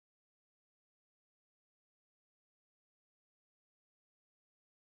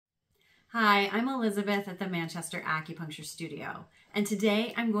Hi, I'm Elizabeth at the Manchester Acupuncture Studio, and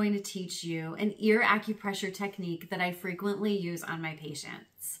today I'm going to teach you an ear acupressure technique that I frequently use on my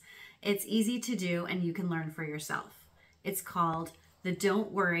patients. It's easy to do and you can learn for yourself. It's called the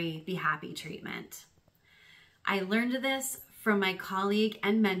Don't Worry, Be Happy treatment. I learned this from my colleague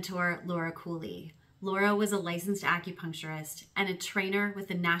and mentor, Laura Cooley. Laura was a licensed acupuncturist and a trainer with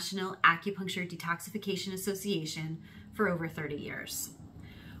the National Acupuncture Detoxification Association for over 30 years.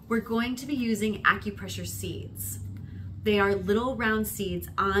 We're going to be using acupressure seeds. They are little round seeds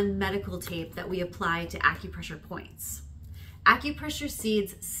on medical tape that we apply to acupressure points. Acupressure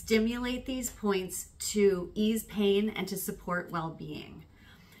seeds stimulate these points to ease pain and to support well-being.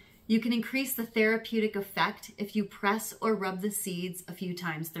 You can increase the therapeutic effect if you press or rub the seeds a few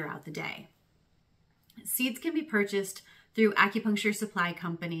times throughout the day. Seeds can be purchased through acupuncture supply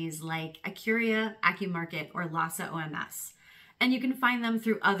companies like Acurea, Acu-Market, or Lhasa OMS. And you can find them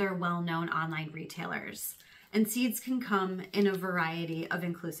through other well-known online retailers. And seeds can come in a variety of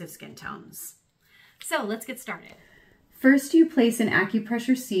inclusive skin tones. So let's get started. First, you place an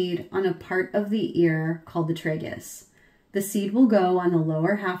acupressure seed on a part of the ear called the tragus. The seed will go on the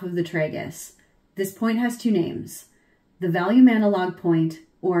lower half of the tragus. This point has two names, the volume analog point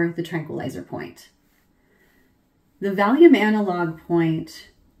or the tranquilizer point. The volume analog point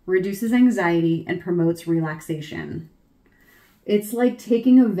reduces anxiety and promotes relaxation. It's like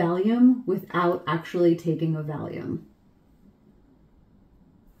taking a Valium without actually taking a Valium.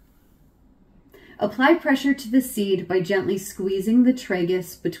 Apply pressure to the seed by gently squeezing the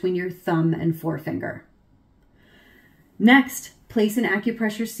tragus between your thumb and forefinger. Next, place an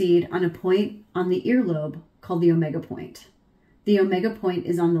acupressure seed on a point on the earlobe called the omega point. The omega point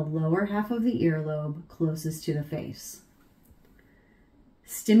is on the lower half of the earlobe closest to the face.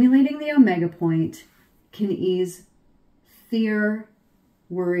 Stimulating the omega point can ease fear,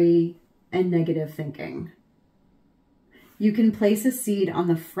 worry, and negative thinking. You can place a seed on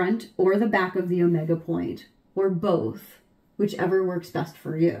the front or the back of the omega point, or both, whichever works best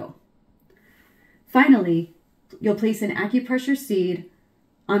for you. Finally, you'll place an acupressure seed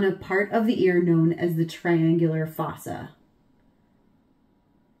on a part of the ear known as the triangular fossa.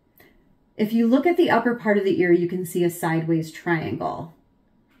 If you look at the upper part of the ear, you can see a sideways triangle.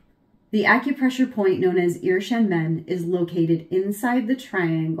 The acupressure point known as ear shenmen is located inside the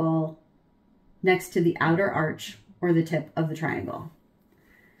triangle next to the outer arch or the tip of the triangle.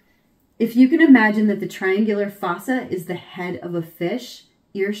 If you can imagine that the triangular fossa is the head of a fish,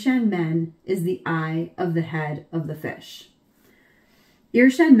 ear shenmen is the eye of the head of the fish. Ear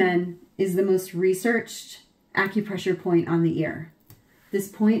shenmen is the most researched acupressure point on the ear. This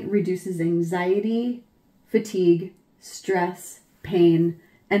point reduces anxiety, fatigue, stress, pain,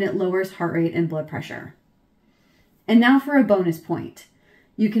 and it lowers heart rate and blood pressure. And now for a bonus point.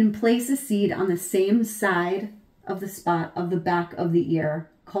 You can place a seed on the same side of the spot of the back of the ear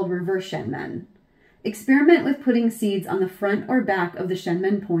called reverse shenmen. Experiment with putting seeds on the front or back of the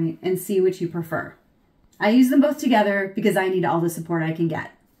shenmen point and see which you prefer. I use them both together because I need all the support I can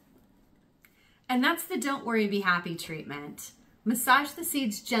get. And that's the Don't Worry, Be Happy treatment. Massage the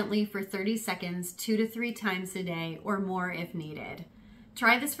seeds gently for 30 seconds, 2 to 3 times a day or more if needed.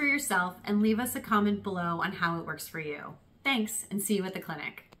 Try this for yourself and leave us a comment below on how it works for you. Thanks, and see you at the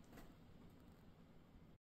clinic.